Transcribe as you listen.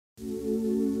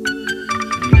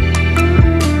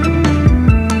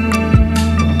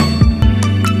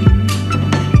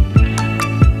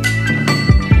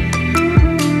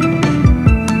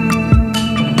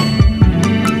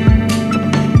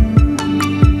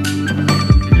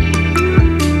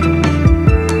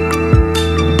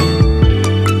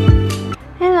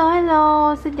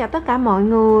tất cả mọi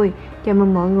người, chào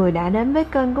mừng mọi người đã đến với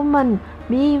kênh của mình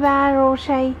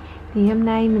Vyvascrochet. Thì hôm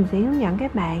nay mình sẽ hướng dẫn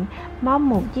các bạn móc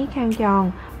một chiếc khăn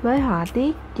tròn với họa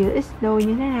tiết chữ X đôi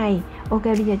như thế này. Ok,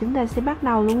 bây giờ chúng ta sẽ bắt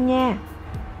đầu luôn nha.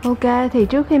 Ok, thì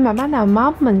trước khi mà bắt đầu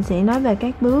móc mình sẽ nói về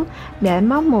các bước để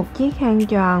móc một chiếc khăn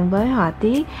tròn với họa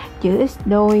tiết chữ X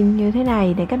đôi như thế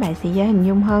này để các bạn sẽ dễ hình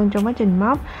dung hơn trong quá trình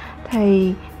móc.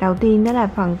 Thì đầu tiên đó là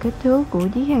phần kích thước của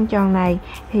chiếc khăn tròn này.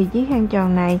 Thì chiếc khăn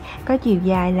tròn này có chiều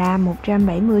dài là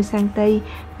 170 cm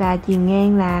và chiều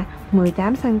ngang là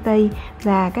 18 cm.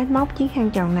 Và cách móc chiếc khăn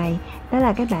tròn này đó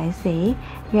là các bạn sẽ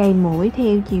gầy mũi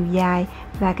theo chiều dài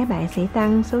và các bạn sẽ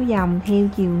tăng số dòng theo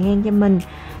chiều ngang cho mình.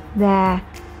 Và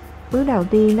bước đầu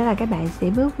tiên đó là các bạn sẽ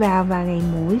bước vào và gầy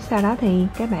mũi, sau đó thì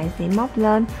các bạn sẽ móc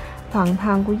lên phần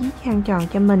thân của chiếc khăn tròn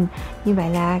cho mình. Như vậy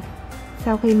là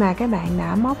sau khi mà các bạn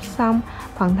đã móc xong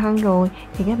phần thân rồi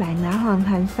thì các bạn đã hoàn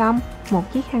thành xong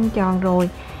một chiếc khăn tròn rồi.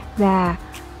 Và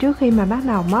trước khi mà bắt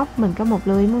đầu móc mình có một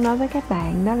lưu ý muốn nói với các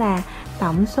bạn, đó là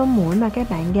tổng số mũi mà các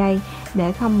bạn gầy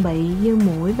để không bị dư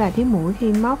mũi và thiếu mũi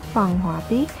khi móc phần họa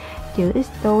tiết chữ X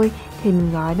đôi thì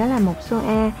mình gọi đó là một số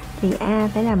A. Thì A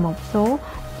phải là một số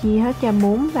chia hết cho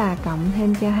 4 và cộng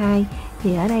thêm cho 2.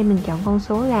 Thì ở đây mình chọn con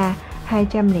số là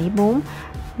 204,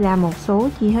 là một số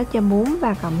chia hết cho 4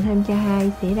 và cộng thêm cho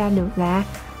 2 sẽ ra được là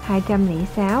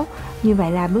 206. Như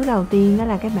vậy là bước đầu tiên đó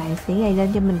là các bạn sẽ gầy lên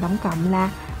cho mình tổng cộng là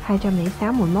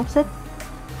 206 mũi móc xích.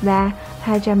 Và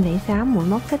 206 mũi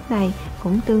móc xích này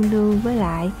cũng tương đương với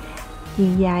lại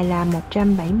chiều dài là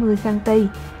 170 cm.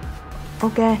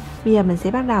 Ok, bây giờ mình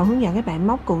sẽ bắt đầu hướng dẫn các bạn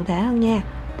móc cụ thể hơn nha.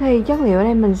 Thì chất liệu ở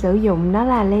đây mình sử dụng đó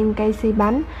là len Cansi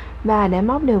bánh. Và để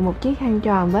móc được một chiếc khăn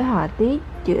tròn với họa tiết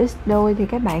chữ X đôi thì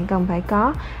các bạn cần phải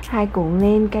có 2 cuộn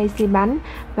len Cansi bánh.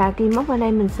 Và kim móc ở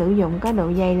đây mình sử dụng có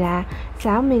độ dày là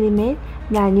 6 mm.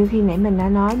 Và như khi nãy mình đã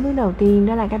nói, bước đầu tiên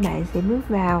đó là các bạn sẽ bước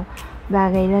vào và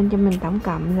gầy lên cho mình tổng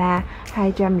cộng là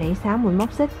 206 mũi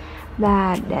móc xích.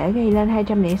 Và để gầy lên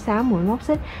 206 mũi móc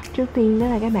xích, trước tiên đó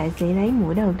là các bạn sẽ lấy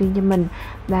mũi đầu tiên cho mình.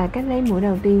 Và cách lấy mũi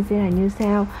đầu tiên sẽ là như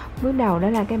sau. Bước đầu đó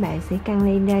là các bạn sẽ căng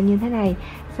len ra như thế này.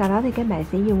 Sau đó thì các bạn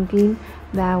sẽ dùng kim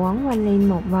và quấn quanh len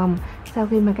một vòng. Sau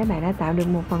khi mà các bạn đã tạo được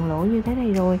một phần lỗ như thế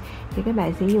này rồi thì các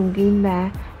bạn sẽ dùng kim và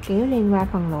kéo len qua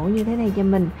phần lỗ như thế này cho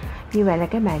mình. Như vậy là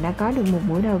các bạn đã có được một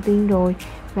mũi đầu tiên rồi.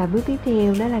 Và bước tiếp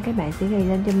theo đó là các bạn sẽ gầy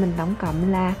lên cho mình tổng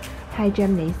cộng là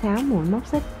 206 mũi móc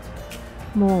xích.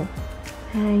 1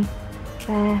 2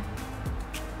 3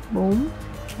 4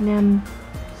 5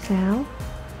 6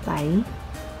 7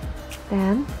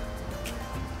 8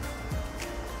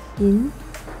 9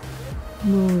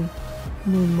 10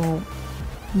 11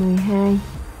 12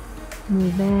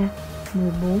 13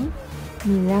 14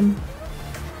 15.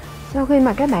 Sau khi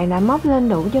mà các bạn đã móc lên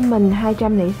đủ cho mình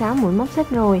 206 mũi móc xích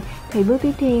rồi thì bước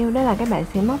tiếp theo đó là các bạn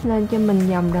sẽ móc lên cho mình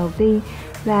dòng đầu tiên.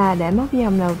 Và để móc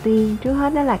dòng đầu tiên, trước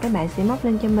hết đó là các bạn sẽ móc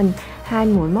lên cho mình 2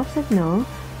 mũi móc xích nữa,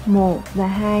 1 và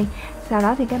 2. Sau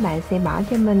đó thì các bạn sẽ bỏ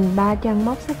cho mình 3 chân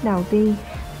móc xích đầu tiên,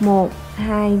 1,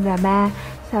 2 và 3.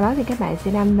 Sau đó thì các bạn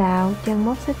sẽ đâm vào chân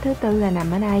móc xích thứ tư là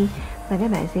nằm ở đây. Và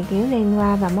các bạn sẽ kéo len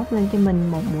qua và móc lên cho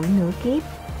mình một mũi nửa kép.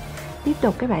 Tiếp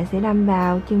tục các bạn sẽ đâm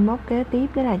vào chân móc kế tiếp,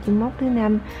 đó là chân móc thứ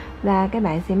 5. Và các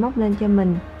bạn sẽ móc lên cho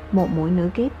mình một mũi nửa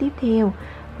kép tiếp theo.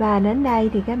 Và đến đây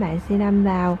thì các bạn sẽ đâm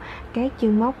vào các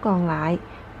chân móc còn lại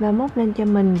và móc lên cho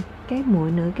mình các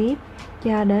mũi nửa kép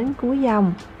cho đến cuối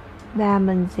dòng. Và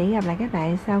mình sẽ gặp lại các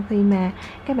bạn sau khi mà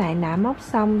các bạn đã móc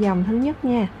xong dòng thứ nhất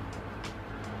nha.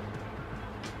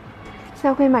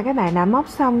 Sau khi mà các bạn đã móc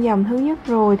xong dòng thứ nhất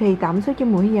rồi thì tổng số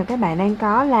chân mũi hiện giờ các bạn đang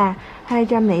có là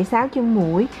 206 chân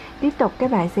mũi. Tiếp tục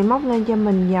các bạn sẽ móc lên cho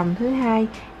mình dòng thứ hai.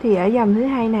 Thì ở dòng thứ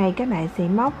hai này các bạn sẽ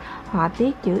móc họa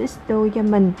tiết chữ X đôi cho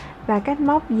mình. Và cách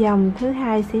móc dòng thứ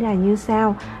hai sẽ là như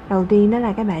sau. Đầu tiên đó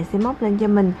là các bạn sẽ móc lên cho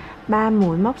mình 3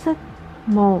 mũi móc xích,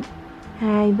 1,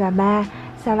 2 và 3.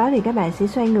 Sau đó thì các bạn sẽ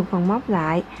xoay ngược phần móc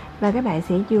lại và các bạn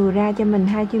sẽ chừa ra cho mình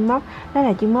 2 chân móc, đó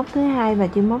là chân móc thứ hai và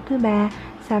chân móc thứ ba.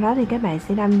 Sau đó thì các bạn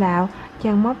sẽ đâm vào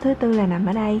chân móc thứ tư là nằm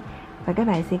ở đây và các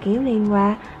bạn sẽ kéo len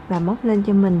qua và móc lên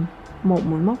cho mình một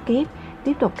mũi móc kép.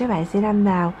 Tiếp tục các bạn sẽ đâm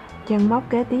vào chân móc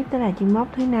kế tiếp, đó là chân móc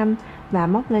thứ 5 và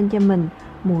móc lên cho mình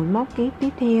mũi móc kép tiếp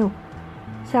theo.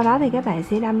 Sau đó thì các bạn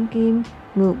sẽ đâm kim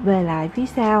ngược về lại phía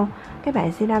sau. Các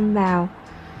bạn sẽ đâm vào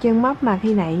chân móc mà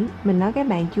khi nãy mình nói các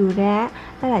bạn chừa ra,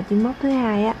 đó là chân móc thứ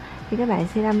hai á, thì các bạn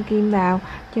sẽ đâm kim vào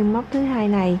chân móc thứ hai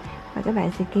này và các bạn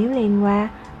sẽ kéo len qua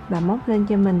và móc lên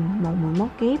cho mình một mũi móc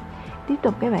kép. Tiếp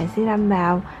tục các bạn sẽ đâm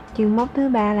vào chân móc thứ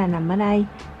ba là nằm ở đây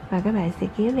và các bạn sẽ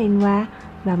kéo len qua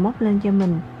và móc lên cho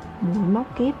mình mũi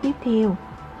móc kép tiếp theo.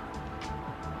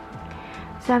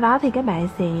 Sau đó thì các bạn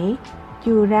sẽ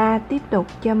chừa ra tiếp tục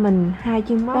cho mình 2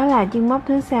 chân móc, đó là chân móc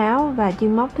thứ 6 và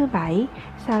chân móc thứ 7.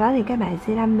 Sau đó thì các bạn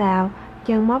sẽ đâm vào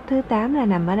chân móc thứ 8 là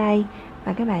nằm ở đây,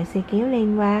 và các bạn sẽ kéo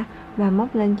len qua và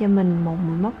móc lên cho mình một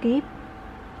mũi móc kép.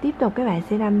 Tiếp tục các bạn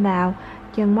sẽ đâm vào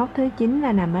chân móc thứ 9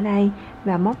 là nằm ở đây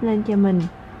và móc lên cho mình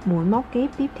mũi móc kép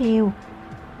tiếp theo.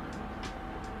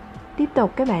 Tiếp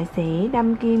tục các bạn sẽ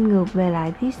đâm kim ngược về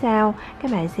lại phía sau,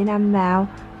 các bạn sẽ đâm vào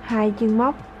 2 chân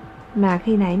móc mà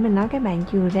khi nãy mình nói các bạn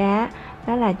chừa ra,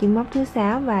 đó là chân móc thứ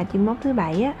 6 và chân móc thứ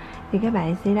 7 á, thì các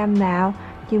bạn sẽ đâm vào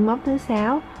chân móc thứ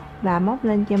 6 và móc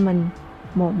lên cho mình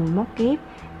một mũi móc kép.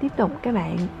 Tiếp tục các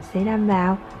bạn sẽ đâm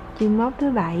vào chân móc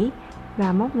thứ 7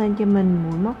 và móc lên cho mình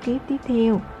mũi móc kép tiếp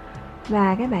theo.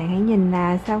 Và các bạn hãy nhìn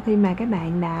là sau khi mà các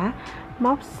bạn đã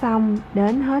móc xong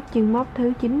đến hết chân móc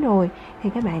thứ 9 rồi thì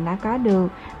các bạn đã có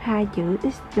được 2 chữ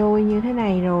x đôi như thế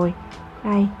này rồi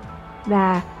đây.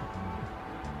 Và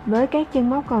với các chân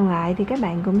móc còn lại thì các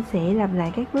bạn cũng sẽ lặp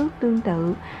lại các bước tương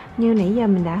tự như nãy giờ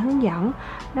mình đã hướng dẫn.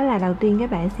 Đó là đầu tiên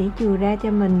các bạn sẽ chừa ra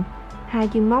cho mình 2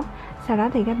 chân móc, sau đó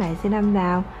thì các bạn sẽ đâm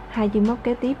vào 2 chân móc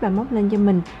kế tiếp và móc lên cho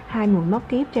mình 2 mũi móc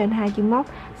kép trên 2 chân móc.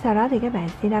 Sau đó thì các bạn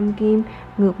sẽ đâm kim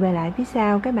ngược về lại phía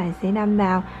sau, các bạn sẽ đâm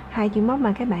vào 2 chân móc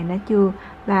mà các bạn đã chừa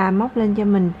và móc lên cho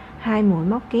mình 2 mũi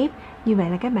móc kép. Như vậy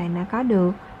là các bạn đã có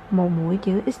được một mũi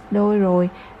chữ x đôi rồi.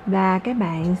 Và các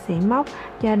bạn sẽ móc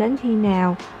cho đến khi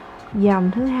nào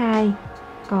dòng thứ 2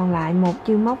 còn lại một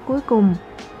chân móc cuối cùng,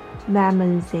 và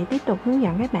mình sẽ tiếp tục hướng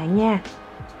dẫn các bạn nha.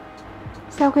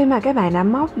 Sau khi mà các bạn đã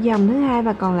móc dòng thứ 2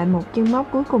 và còn lại một chân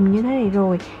móc cuối cùng như thế này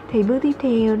rồi thì bước tiếp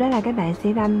theo đó là các bạn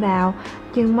sẽ đâm vào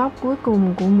chân móc cuối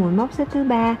cùng của mũi móc xích thứ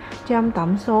 3 trong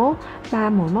tổng số 3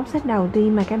 mũi móc xích đầu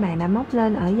tiên mà các bạn đã móc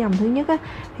lên ở dòng thứ nhất á,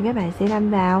 thì các bạn sẽ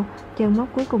đâm vào chân móc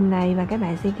cuối cùng này và các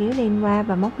bạn sẽ kéo len qua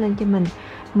và móc lên cho mình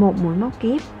một mũi móc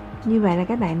kép. Như vậy là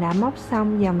các bạn đã móc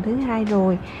xong dòng thứ 2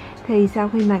 rồi. Thì sau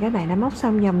khi mà các bạn đã móc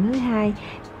xong dòng thứ 2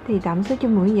 thì tổng số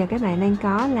chân mũi giờ các bạn đang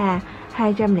có là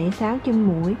 206 chân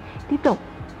mũi. Tiếp tục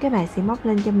các bạn sẽ móc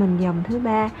lên cho mình dòng thứ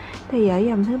 3. Thì ở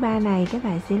dòng thứ 3 này các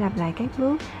bạn sẽ lặp lại các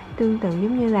bước tương tự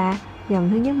giống như là dòng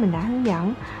thứ nhất mình đã hướng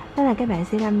dẫn. Đó là các bạn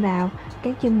sẽ đâm vào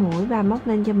các chân mũi và móc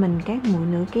lên cho mình các mũi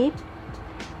nửa kép.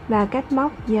 Và cách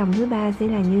móc dòng thứ 3 sẽ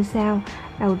là như sau.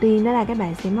 Đầu tiên đó là các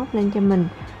bạn sẽ móc lên cho mình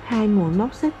 2 mũi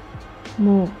móc xích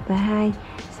 1 và 2.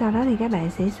 Sau đó thì các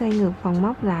bạn sẽ xoay ngược phần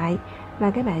móc lại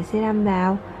và các bạn sẽ đâm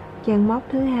vào chân móc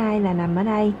thứ 2 là nằm ở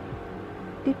đây.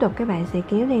 Tiếp tục các bạn sẽ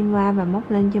kéo len qua và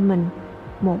móc lên cho mình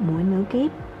một mũi nửa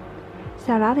kép.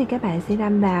 Sau đó thì các bạn sẽ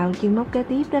đâm vào chân móc kế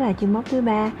tiếp, đó là chân móc thứ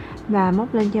 3 và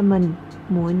móc lên cho mình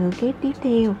mũi nửa kép tiếp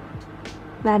theo.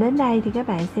 Và đến đây thì các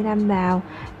bạn sẽ đâm vào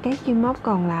các chân móc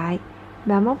còn lại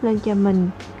và móc lên cho mình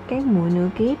các mũi nửa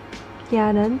kép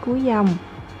cho đến cuối dòng.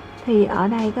 Thì ở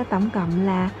đây có tổng cộng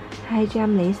là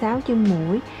 206 chân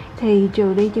mũi, thì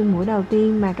trừ đi chân mũi đầu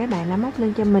tiên mà các bạn đã móc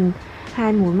lên cho mình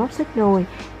 2 mũi móc xích rồi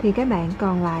thì các bạn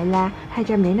còn lại là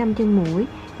 205 chân mũi.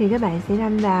 Thì các bạn sẽ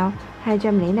đâm vào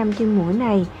 205 chân mũi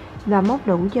này và móc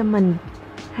đủ cho mình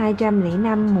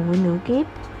 205 mũi nửa kép.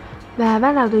 Và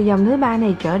bắt đầu từ dòng thứ 3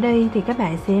 này trở đi thì các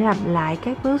bạn sẽ lặp lại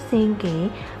các bước xen kẽ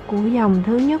của dòng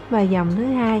thứ nhất và dòng thứ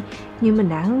 2 như mình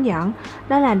đã hướng dẫn.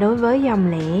 Đó là đối với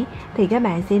dòng lẻ thì các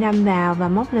bạn sẽ đâm vào và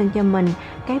móc lên cho mình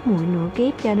các mũi nửa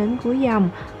kép cho đến cuối dòng.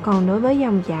 Còn đối với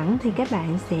dòng chẵn thì các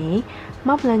bạn sẽ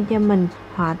móc lên cho mình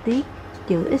họa tiết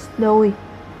chữ x đôi.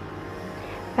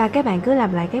 Và các bạn cứ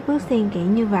lặp lại các bước xen kẽ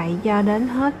như vậy cho đến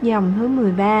hết dòng thứ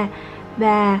 13.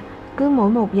 Và cứ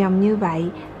mỗi một dòng như vậy,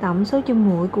 tổng số chân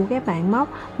mũi của các bạn móc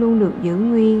luôn được giữ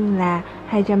nguyên là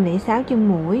 206 chân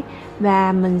mũi.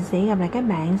 Và mình sẽ gặp lại các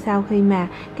bạn sau khi mà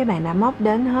các bạn đã móc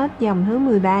đến hết dòng thứ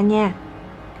 13 nha.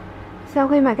 Sau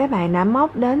khi mà các bạn đã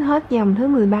móc đến hết dòng thứ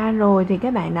 13 rồi thì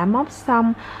các bạn đã móc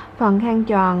xong phần khăn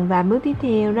tròn, và bước tiếp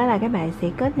theo đó là các bạn sẽ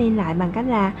kết len lại bằng cách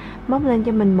là móc lên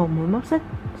cho mình một mũi móc xích.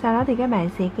 Sau đó thì các bạn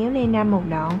sẽ kéo len ra một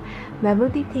đoạn, và bước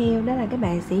tiếp theo đó là các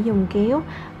bạn sẽ dùng kéo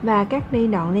và cắt đi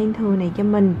đoạn len thừa này cho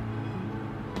mình.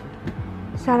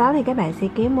 Sau đó thì các bạn sẽ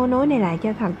kéo mối nối này lại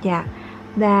cho thật chặt.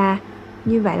 Và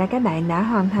như vậy là các bạn đã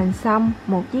hoàn thành xong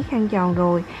một chiếc khăn tròn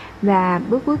rồi. Và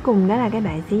bước cuối cùng đó là các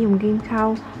bạn sẽ dùng kim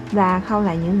khâu và khâu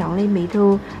lại những đoạn len bị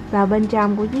thừa vào bên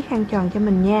trong của chiếc khăn tròn cho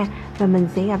mình nha. Và mình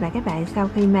sẽ gặp lại các bạn sau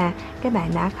khi mà các bạn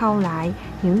đã khâu lại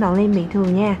những đoạn len bị thừa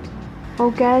nha.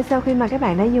 Ok, sau khi mà các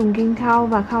bạn đã dùng kim khâu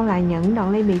và khâu lại những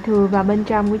đoạn len bị thừa vào bên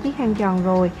trong của chiếc khăn tròn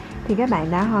rồi thì các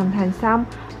bạn đã hoàn thành xong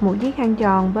một chiếc khăn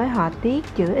tròn với họa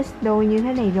tiết chữ x đôi như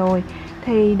thế này rồi.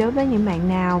 Thì đối với những bạn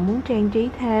nào muốn trang trí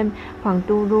thêm phần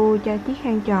tu ru cho chiếc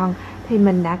khăn tròn thì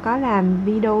mình đã có làm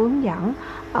video hướng dẫn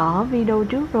ở video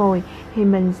trước rồi, thì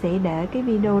mình sẽ để cái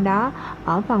video đó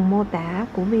ở phần mô tả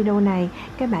của video này,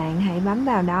 các bạn hãy bấm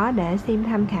vào đó để xem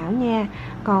tham khảo nha.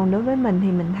 Còn đối với mình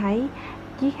thì mình thấy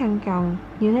chiếc khăn tròn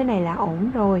như thế này là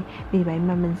ổn rồi, vì vậy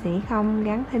mà mình sẽ không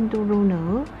gắn thêm tua ru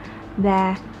nữa.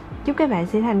 Và chúc các bạn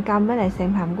sẽ thành công với lại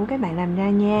sản phẩm của các bạn làm ra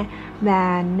nha.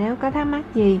 Và nếu có thắc mắc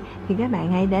gì thì các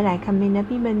bạn hãy để lại comment ở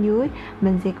phía bên dưới,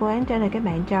 mình sẽ cố gắng trả lời các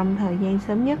bạn trong thời gian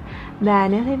sớm nhất. Và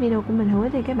nếu thấy video của mình hữu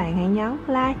ích thì các bạn hãy nhấn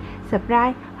like,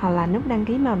 subscribe hoặc là nút đăng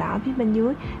ký màu đỏ phía bên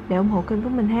dưới để ủng hộ kênh của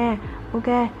mình ha.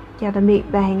 Ok, chào tạm biệt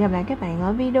và hẹn gặp lại các bạn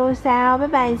ở video sau. Bye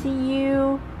bye, see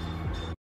you.